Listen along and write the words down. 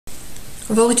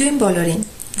Ողջույն բոլորին,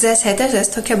 ձեզ հետ է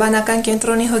հոգեբանական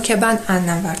կենտրոնի հոգեբան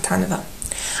Աննան Վարդանովա։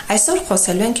 Այսօր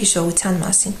խոսելու ենք հիշողության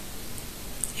մասին։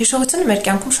 Հիշողությունը մեր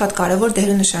կյանքում շատ կարևոր դեր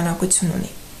ու նշանակություն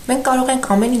ունի։ Մենք կարող ենք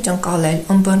ամեն ինչ ընկալել,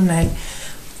 ըմբռնել,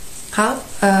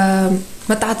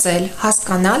 մտածել,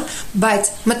 հասկանալ,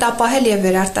 բայց մտապահել եւ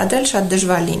վերարտադրել շատ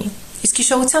դժվար լինի։ Իսկ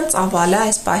հիշողության ծավալը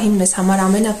այս պահին մեզ համար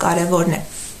ամենակարևորն է։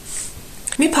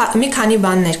 Մի քանի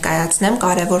բան ներկայացնեմ,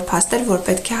 կարևոր փաստեր, որ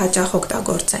պետք է հաճախ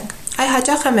օգտագործենք։ Այ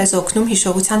հաճախ է մեզ օգնում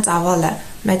հիշողության ծավալը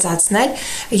մեծացնել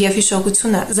եւ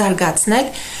հիշողությունը զարգացնել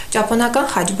ճապոնական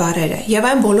խաչբառերը եւ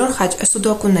այն բոլոր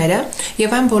սուդոկուները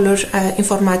եւ այն բոլոր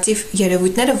ինֆորմատիվ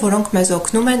երևույթները, որոնք մեզ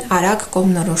օգնում են արագ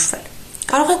կողմնորոշվել։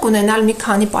 Կարող ենք ունենալ մի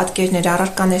քանի պատկերներ,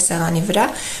 առարկաներ սեղանի վրա,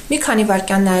 մի քանի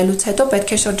վայրկյան նայելուց հետո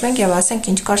պետք է շրջվենք եւ ասենք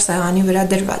ինչ կար սեղանի վրա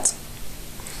դրված։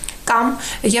 Կամ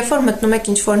երբ որ մտնում եք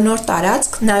ինչ-որ նոր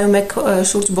տարածք, նայում եք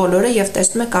շուրջ բոլորը եւ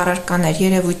տեսնում եք առարկաներ,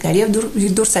 երևույթներ եւ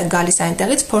դուրս եք գալիս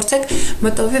այնտեղից, փորձեք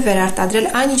մտովի վերարտադրել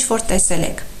այն ինչ որ տեսել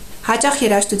եք։ Հաճախ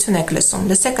երաժշտություն եք լսում,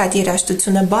 լսեք այդ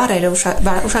երաժշտությունը, բառերը,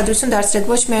 ուշադրություն դարձրեք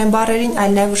ոչ միայն բառերին,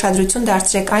 այլ նաեւ ուշադրություն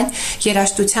դարձրեք այն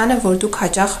երաժշտությանը, որ դուք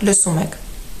հաճախ լսում եք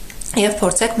եւ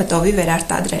փորձեք մտովի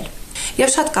վերարտադրել։ Եվ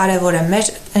շատ կարեւոր է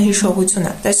մեր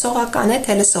հիշողությունը, տեսողական է,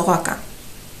 թե լսողական։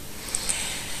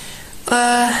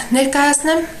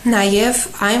 Ներկայացնեմ նաև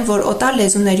այն, որ օտար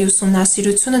լեզուների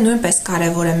ուսումնասիրությունը նույնպես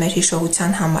կարևոր է մեր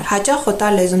հիշողության համար։ Հաճախ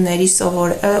օտար լեզուների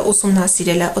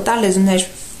ուսումնասիրելը, օտար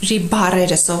լեզուների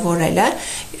բառերը սովորելը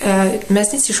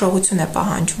մեզնից հիշողություն է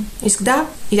պահանջում։ Իսկ դա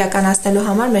իրականացնելու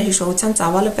համար մեր հիշողության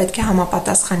ծավալը պետք է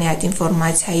համապատասխանի այդ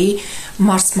ինֆորմացիայի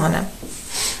մարսմանը։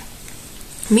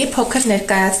 Մի փոքր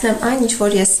ներկայացնեմ այն, ինչ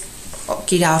որ ես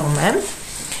կիրառում եմ։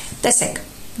 Տեսեք,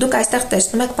 դուք այստեղ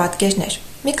տեսնում եք պատկերներ։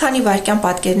 Մի քանի վայրկյան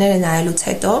պատկերները նայելուց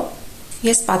հետո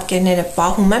ես պատկերները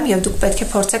պահում եմ եւ դուք պետք է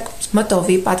փորձեք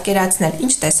մտովի պատկերացնել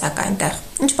ինչ տեսակ այնտեղ,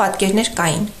 ինչ պատկերներ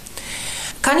կային։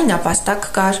 Քանի նապաստակ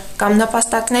կար, կամ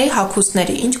նապաստակների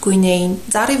հագուստները ինչ գույն էին,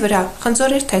 ծառի վրա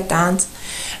խնձոր էր թե տանձ։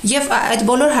 Եվ այդ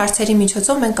բոլոր հարցերի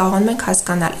միջոցով մենք կարողանում ենք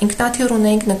հասկանալ, ինքնաթիռ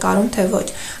ունենք նկարում թե ոչ,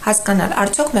 հասկանալ,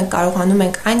 արդյոք մենք կարողանում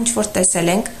ենք այն ինչ որ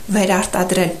տեսել ենք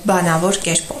վերարտադրել բանավոր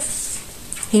կերպով։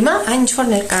 Հիմա այն ինչ որ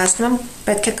ներկայացնում եմ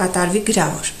պետք է կատարվի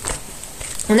գրավոր։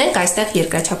 Ունենք այստեղ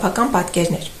երկրաչափական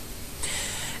պատկերներ։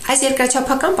 Այս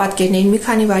երկրաչափական պատկերներին մի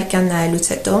քանի վայրկյան նայելուց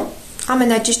հետո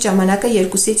ամենաճիշտ ժամանակը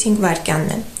 2-ից 5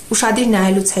 վայրկյանն է։ Ուշադիր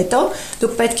նայելուց հետո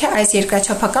դուք պետք է այս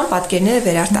երկրաչափական պատկերները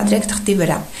վերարտադրեք թղթի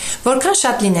վրա։ Որքան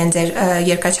շատ լինեն ձեր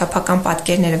երկրաչափական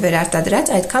պատկերները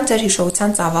վերարտադրած, այդքան ձեր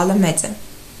հիշողության ծավալը մեծ է։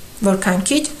 Որքան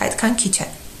քիչ, այդքան քիչ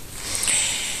է։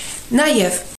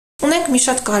 Նաև ունենք մի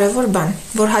շատ կարևոր բան,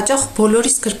 որ հաճախ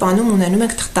բոլորիս գրպանում ունենում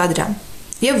ենք թղթադրամ։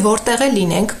 Եւ որտեղ էլ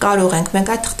լինենք, կարող ենք մենք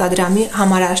այդ թղթադրամի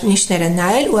համարանիշները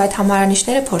նայել ու այդ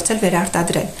համարանիշները փորձել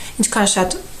վերարտադրել։ Ինչքան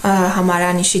շատ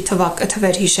համարանիշի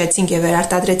թվեր հիշեցինք եւ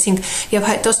վերարտադրեցինք եւ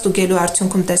հետո ստուգելու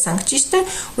արդյունքում տեսանք ճիշտ է,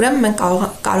 ուրեմն մենք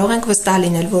կարող ենք վստահ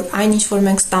լինել, որ այն ինչ որ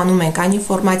մենք ստանում ենք, այն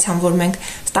ինֆորմացիան, որ մենք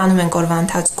ստանում ենք օրվա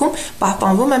ընթացքում,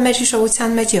 պահպանվում է մեր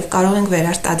հիշողության մեջ եւ կարող ենք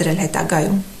վերարտադրել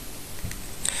հետագայում։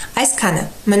 Այսքանը,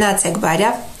 մնացեք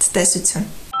բարյավ, ցտեսություն։